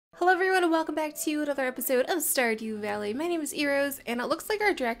Hello everyone and welcome back to another episode of Stardew Valley. My name is Erose and it looks like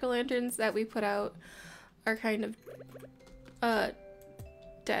our jack-o'-lanterns that we put out are kind of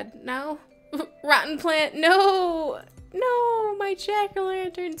dead now. Rotten plant, no! No, my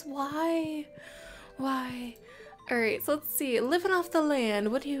jack-o'-lanterns, why? Why? Alright, so let's see. Living off the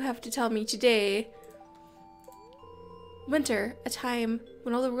land, what do you have to tell me today? Winter, a time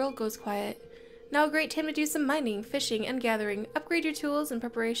when all the world goes quiet. Now a great time to do some mining, fishing, and gathering. Upgrade your tools in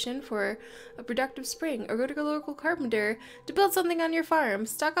preparation for a productive spring, or go to a local carpenter to build something on your farm.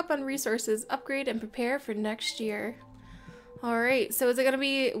 Stock up on resources, upgrade, and prepare for next year. Alright, so is it going to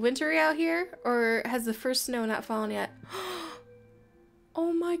be wintry out here, or has the first snow not fallen yet?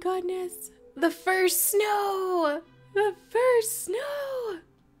 Oh my goodness! The first snow! The first snow!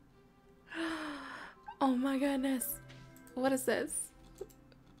 Oh my goodness. What is this?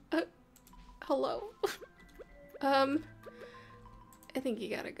 Hello. I think you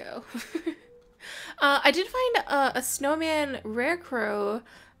gotta go. I did find a snowman rare crow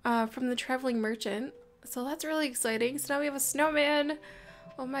from the traveling merchant, so that's really exciting. So now we have a snowman.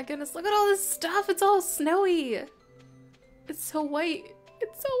 Oh my goodness, look at all this stuff. It's all snowy. It's so white.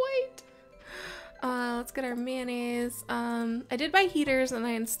 It's so white. Let's get our mayonnaise. I did buy heaters and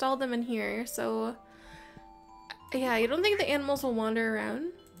I installed them in here, so yeah, you don't think the animals will wander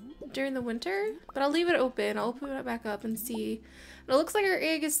around during the winter, but I'll leave it open. I'll open it back up and see. And it looks like our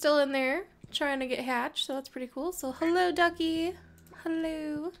egg is still in there trying to get hatched, so that's pretty cool. So hello, ducky.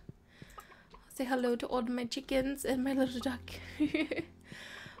 Hello. I'll say hello to all my chickens and my little duck.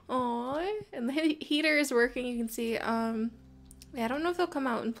 Aww. And the heater is working, you can see. Yeah, I don't know if they'll come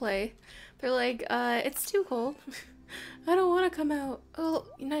out and play. They're like, it's too cold. I don't want to come out. Oh,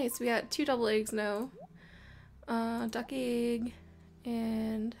 nice. We got 2 double eggs now. Duck egg.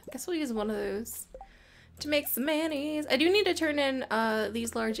 And I guess we'll use one of those to make some mayonnaise. I do need to turn in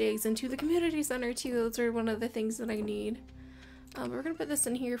these large eggs into the community center too. Those are one of the things that I need. We're gonna put this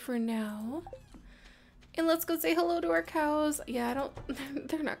in here for now. And let's go say hello to our cows. Yeah,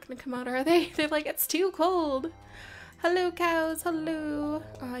 they're not gonna come out, are they? They're like, it's too cold. Hello cows, hello.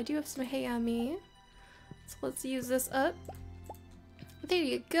 I do have some hay on me. So let's use this up. There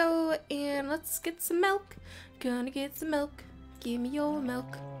you go. And let's get some milk. Gonna get some milk. Give me your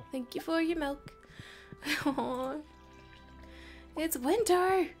milk. Thank you for your milk. Aww. It's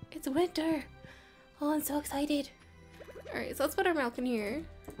winter! It's winter! Oh, I'm so excited. Alright, so let's put our milk in here.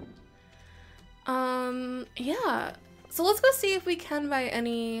 Yeah. So let's go see if we can buy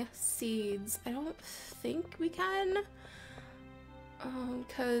any seeds. I don't think we can.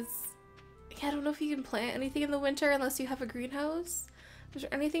 Cause yeah, I don't know if you can plant anything in the winter unless you have a greenhouse. Is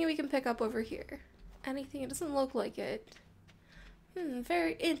there anything we can pick up over here? Anything? It doesn't look like it.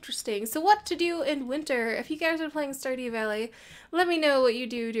 Very interesting. So what to do in winter? If you guys are playing Stardew Valley, let me know what you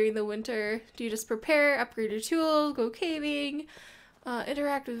do during the winter. Do you just prepare, upgrade your tools, go caving,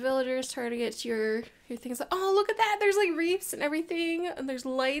 interact with villagers, try to get your things like, oh, look at that! There's like reefs and everything, and there's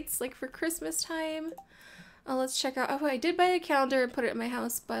lights like for Christmas time. Let's check out, oh, I did buy a calendar and put it in my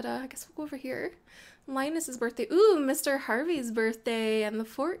house, but I guess we'll go over here. Linus's birthday. Ooh, Mr. Harvey's birthday on the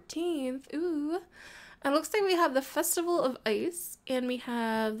 14th. Ooh. And it looks like we have the Festival of Ice, and we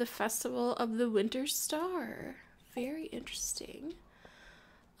have the Festival of the Winter Star. Very interesting.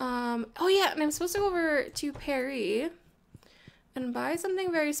 Oh yeah, and I'm supposed to go over to Perry and buy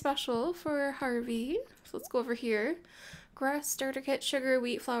something very special for Harvey. So let's go over here. Grass starter kit, sugar,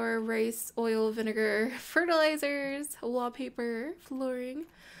 wheat flour, rice, oil, vinegar, fertilizers, wallpaper, flooring.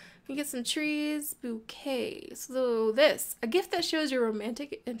 You get some trees, bouquet. So this, a gift that shows your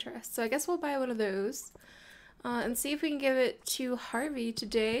romantic interest. So I guess we'll buy one of those and see if we can give it to Harvey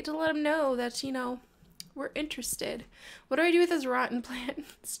today to let him know that, you know, we're interested. What do I do with this rotten plant?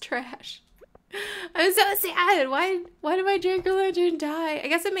 It's trash. I'm so sad. Why did my jack-o'-lantern die? I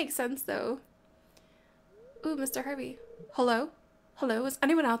guess it makes sense though. Ooh, Mr. Harvey. Hello? Hello? Is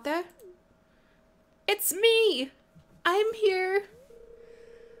anyone out there? It's me! I'm here!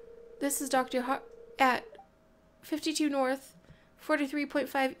 This is Dr. at 52 North,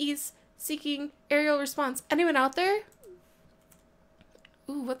 43.5 East, seeking aerial response. Anyone out there?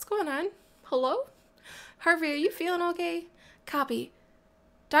 Ooh, what's going on? Hello? Harvey, are you feeling okay? Copy.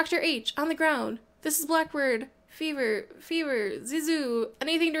 Dr. H, on the ground. This is Blackbird. Fever, Zizu.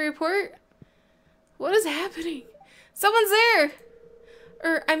 Anything to report? What is happening? Someone's there!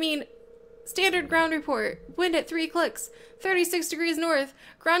 I mean, standard ground report. Wind at 3 clicks. 36 degrees north.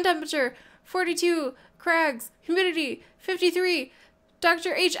 Ground temperature 42. Crags. Humidity 53.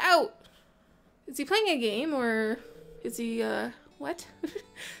 Dr. H out. Is he playing a game or is he what?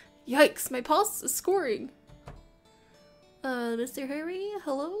 Yikes, my pulse is scoring. Mr. Harry,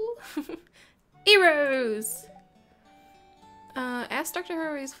 hello? Erose! Ask Dr.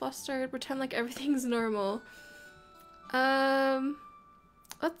 Harry's flustered, pretend like everything's normal. Let's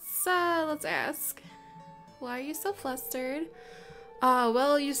ask. Why are you so flustered?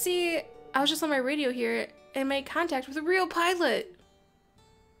 Well, you see, I was just on my radio here and made contact with a real pilot.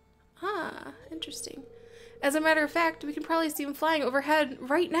 Ah, interesting. As a matter of fact, we can probably see him flying overhead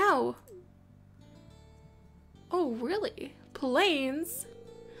right now. Oh, really? Planes?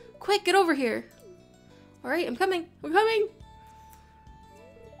 Quick, get over here. Alright, I'm coming. I'm coming.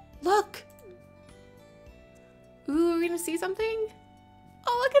 Look. Ooh, we're gonna see something?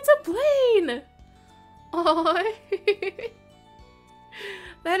 Oh, look, it's a plane. Oh,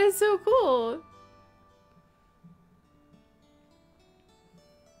 that is so cool.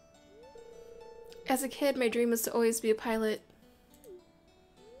 As a kid, my dream was to always be a pilot.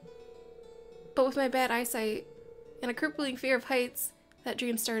 But with my bad eyesight and a crippling fear of heights, that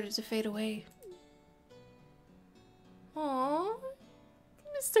dream started to fade away. Aww,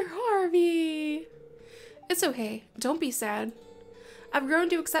 Mr. Harvey. It's okay. Don't be sad. I've grown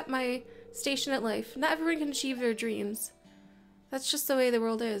to accept my station in life. Not everyone can achieve their dreams. That's just the way the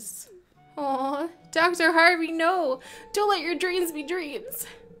world is. Aww, Dr. Harvey, no! Don't let your dreams be dreams.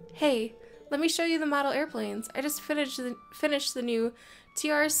 Hey, let me show you the model airplanes. I just finished the new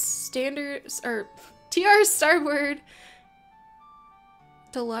TR Starboard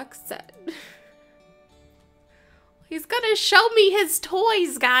Deluxe set. He's gonna show me his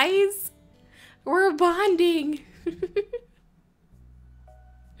toys, guys. We're bonding.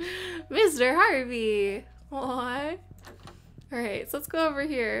 Mr. Harvey. Aww. Alright, so let's go over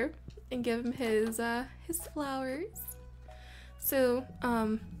here and give him his flowers. So,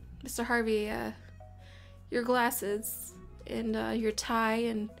 Mr. Harvey, your glasses and your tie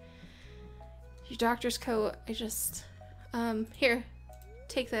and your doctor's coat, I just, here,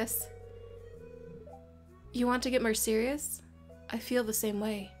 take this. You want to get more serious? I feel the same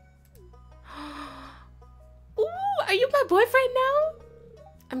way. Ooh, are you my boyfriend now?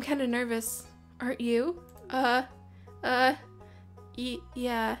 I'm kind of nervous. Aren't you?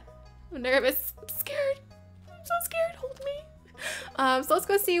 Yeah. I'm nervous. I'm scared. I'm so scared. Hold me. So let's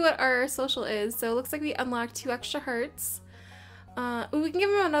go see what our social is. So it looks like we unlocked 2 extra hearts. Ooh, we can give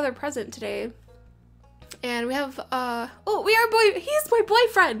him another present today. And we have, he's my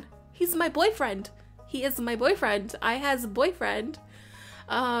boyfriend. He's my boyfriend. He is my boyfriend. I has a boyfriend.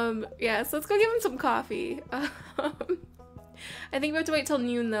 Yeah, so let's go give him some coffee. I think we have to wait till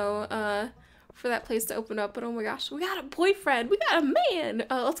noon though, for that place to open up. But oh my gosh, we got a boyfriend. We got a man.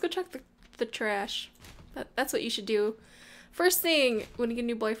 Let's go check the trash. That's what you should do. First thing when you get a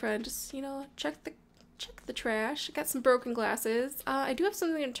new boyfriend, just, you know, check the trash. I got some broken glasses. I do have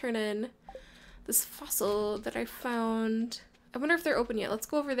something to turn in. This fossil that I found. I wonder if they're open yet. Let's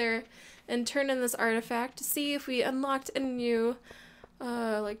go over there and turn in this artifact to see if we unlocked any new,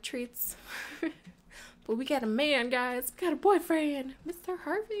 like, treats. But we got a man, guys. We got a boyfriend. Mr.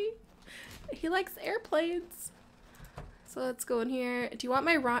 Harvey. He likes airplanes. So let's go in here. Do you want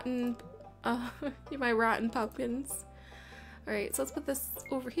my rotten, my rotten pumpkins? Alright, so let's put this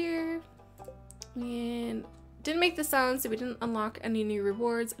over here. And didn't make the sound, so we didn't unlock any new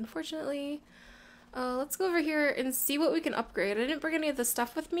rewards, unfortunately. Let's go over here and see what we can upgrade. I didn't bring any of the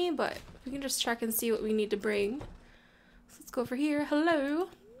stuff with me, but we can just check and see what we need to bring. So let's go over here. Hello.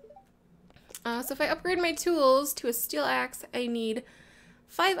 So if I upgrade my tools to a steel axe, I need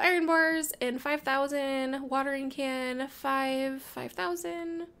 5 iron bars and 5,000 watering can,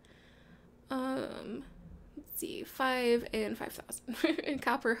 5,000. Let's see, 5 and 5,000 and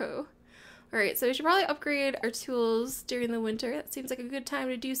copper hoe. Alright, so we should probably upgrade our tools during the winter. That seems like a good time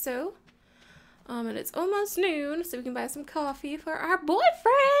to do so. And it's almost noon, so we can buy some coffee for our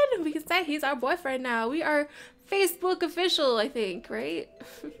boyfriend. We can say he's our boyfriend now. We are Facebook official, I think, right?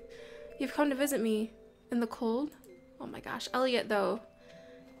 You've come to visit me in the cold. Oh my gosh, Elliot though.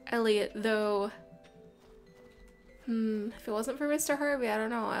 If it wasn't for Mr. Harvey, I don't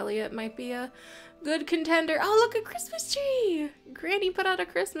know. Elliot might be a good contender. Oh, look, a Christmas tree! Granny put out a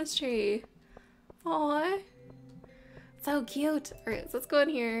Christmas tree. Aww. So cute. Alright, so let's go in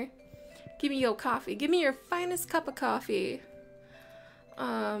here. Give me your coffee. Give me your finest cup of coffee.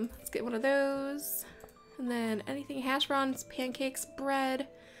 Let's get one of those. And then anything, hash browns, pancakes, bread,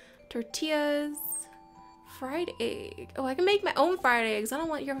 tortillas, fried egg. Oh, I can make my own fried eggs. I don't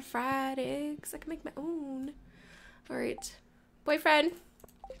want your fried eggs. I can make my own. Alright. Boyfriend.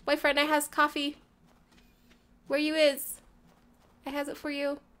 Boyfriend, I has coffee. Where you is? I has it for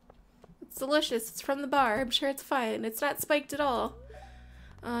you. It's delicious. It's from the bar. I'm sure it's fine. It's not spiked at all.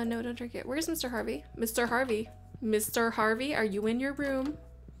 No, don't drink it. Where's Mr. Harvey? Mr. Harvey. Mr. Harvey, are you in your room?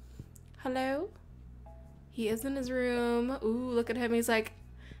 Hello? He is in his room. Ooh, look at him. He's like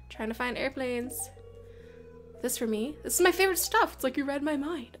trying to find airplanes. This for me? This is my favorite stuff. It's like you read my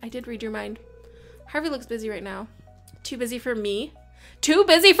mind. I did read your mind. Harvey looks busy right now. Too busy for me? Too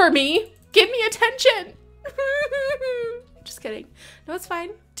busy for me? Give me attention! Just kidding. No, it's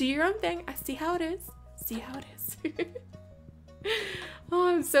fine. Do your own thing. I see how it is. See how it is. Oh,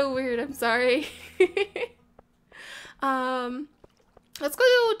 I'm so weird. I'm sorry. Let's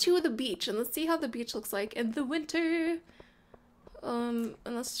go to the beach and let's see how the beach looks like in the winter. And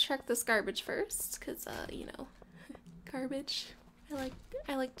let's check this garbage first, cause you know, garbage.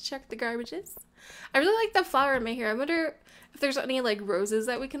 I like to check the garbages. I really like the flower in my hair. I wonder if there's any like roses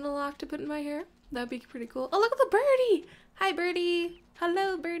that we can unlock to put in my hair. That'd be pretty cool. Oh, look at the birdie! Hi, birdie.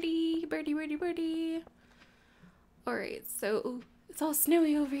 Hello, birdie. Birdie, birdie, birdie. All right, so ooh, it's all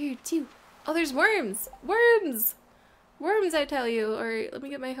snowy over here too. Oh, there's worms. Worms. Worms, I tell you. All right, let me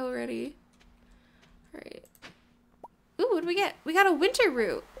get my hoe ready. All right. Ooh, what do we get? We got a winter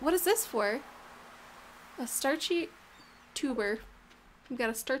root. What is this for? A starchy tuber. We got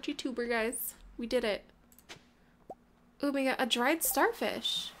a starchy tuber, guys. We did it. Ooh, we got a dried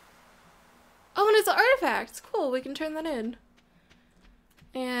starfish. Oh, and it's an artifact. Cool, we can turn that in.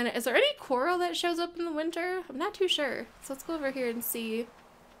 And is there any coral that shows up in the winter? I'm not too sure. So let's go over here and see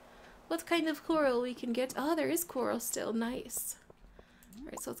what kind of coral we can get. Oh, there is coral still. Nice. All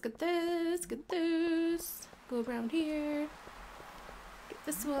right, so let's get this, get this. Go around here. Get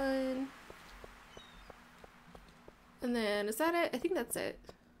this one. And then, is that it? I think that's it.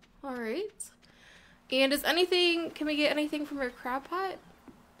 All right. And is anything, can we get anything from our crab pot?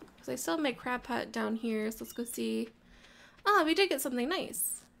 Because I still have my crab pot down here, so let's go see. Ah, we did get something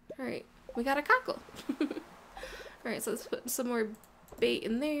nice. All right, we got a cockle. All right, so let's put some more bait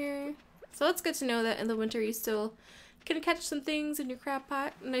in there. So that's good to know that in the winter you still can catch some things in your crab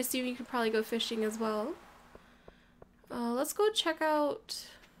pot. And I assume you could probably go fishing as well. Let's go check out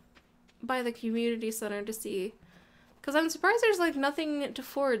by the community center to see. Because I'm surprised there's like nothing to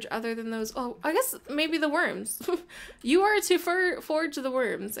forage other than those. Oh, I guess maybe the worms. You are to forage the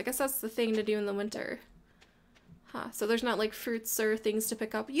worms. I guess that's the thing to do in the winter. Huh, so there's not like fruits or things to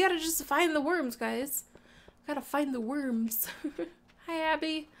pick up. You gotta just find the worms, guys. Gotta find the worms. Hi,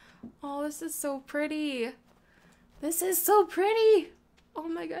 Abby. Oh, this is so pretty. This is so pretty. Oh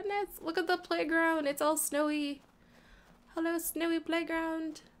my goodness. Look at the playground. It's all snowy. Hello, snowy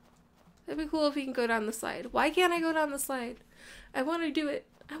playground. That'd be cool if we can go down the slide. Why can't I go down the slide? I want to do it.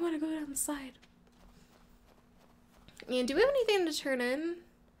 I want to go down the slide. And do we have anything to turn in?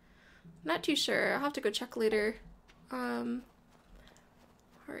 Not too sure. I'll have to go check later. Alright.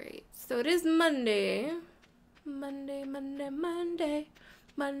 So it is Monday. Monday.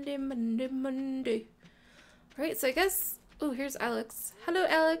 Alright, so I guess... Oh, here's Alex. Hello,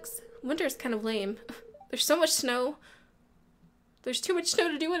 Alex. Winter's kind of lame. There's so much snow. There's too much snow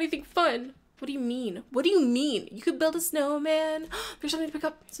to do anything fun. What do you mean? What do you mean? You could build a snowman. There's something to pick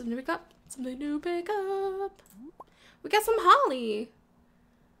up. Something to pick up. Something to pick up. We got some holly.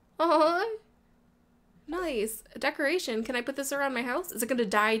 Aww. Nice. A decoration. Can I put this around my house? Is it gonna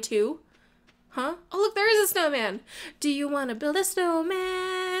die too? Huh? Oh, look, there is a snowman. Do you want to build a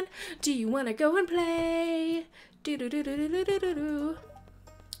snowman? Do you want to go and play? Do-do-do-do-do-do-do-do.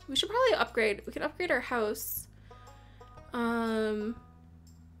 We should probably upgrade. We can upgrade our house.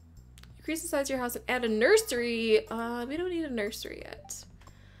 Increase the size of your house and add a nursery. We don't need a nursery yet.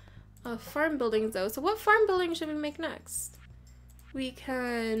 Farm buildings though. So what farm building should we make next? We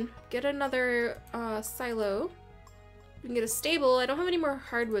can get another silo. We can get a stable. I don't have any more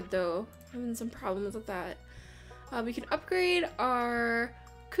hardwood though. I'm having some problems with that. We can upgrade our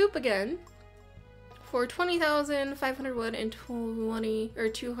coop again for 20,500 wood and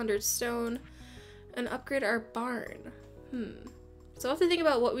 200 stone, and upgrade our barn. So I'll have to think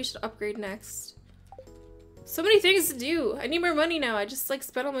about what we should upgrade next. So many things to do. I need more money now. I just like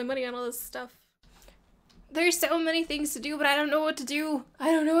spent all my money on all this stuff. There's so many things to do, but I don't know what to do.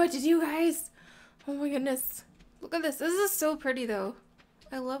 I don't know what to do, guys. Oh my goodness. Look at this. This is so pretty though.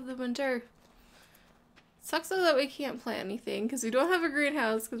 I love the winter. Sucks though that we can't plant anything because we don't have a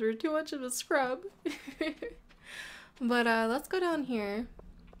greenhouse because we're too much of a scrub. But let's go down here.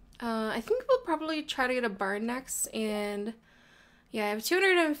 I think we'll probably try to get a barn next, and yeah, I have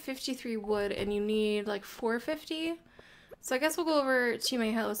 253 wood and you need like 450. So I guess we'll go over to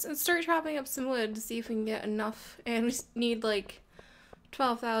my house and start chopping up some wood to see if we can get enough, and we need like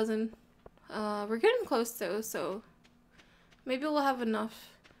 12,000. We're getting close though, so maybe we'll have enough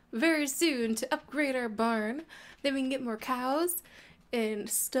very soon to upgrade our barn. Then we can get more cows and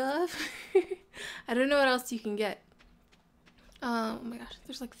stuff. I don't know what else you can get. Oh my gosh,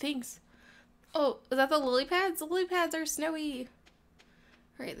 there's like things. Oh, is that the lily pads? The lily pads are snowy.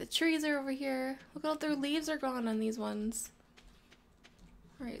 Alright, the trees are over here. Look at all their leaves are gone on these ones.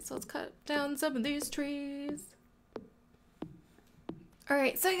 Alright, so let's cut down some of these trees.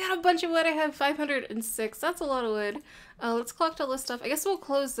 Alright, so I got a bunch of wood. I have 506. That's a lot of wood. Let's collect all this stuff. I guess we'll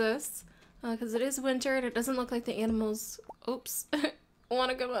close this because it is winter and it doesn't look like the animals, oops,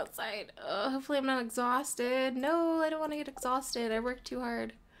 want to go outside. Hopefully I'm not exhausted. No, I don't want to get exhausted. I worked too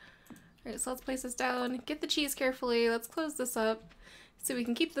hard. Alright, so let's place this down. Get the cheese carefully. Let's close this up so we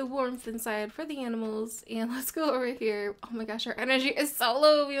can keep the warmth inside for the animals. And let's go over here. Oh my gosh, our energy is so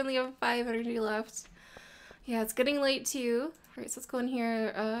low. We only have 5 energy left. Yeah, it's getting late too. Alright, so let's go in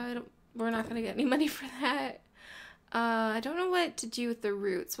here. We're not going to get any money for that. I don't know what to do with the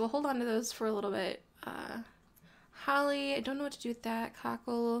roots. We'll hold on to those for a little bit. Holly, I don't know what to do with that.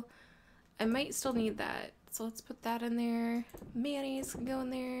 Cockle, I might still need that. So let's put that in there. Mayonnaise can go in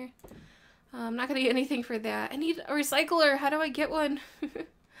there. I'm not going to get anything for that. I need a recycler. How do I get one?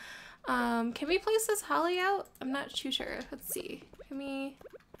 Can we place this holly out? I'm not too sure. Let's see. Can we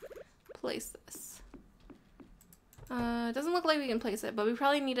place this? It doesn't look like we can place it, but we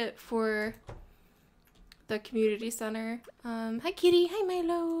probably need it for the community center. Hi Kitty, hi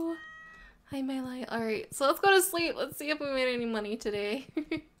Milo. Hi Milo. Alright, so let's go to sleep. Let's see if we made any money today.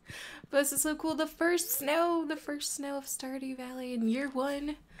 But this is so cool. The first snow of Stardew Valley in year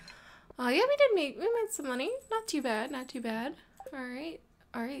 1. Yeah, we made some money. Not too bad, not too bad. Alright.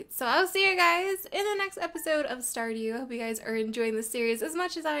 Alright, so I'll see you guys in the next episode of Stardew. I hope you guys are enjoying the series as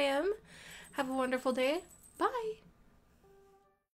much as I am. Have a wonderful day. Bye!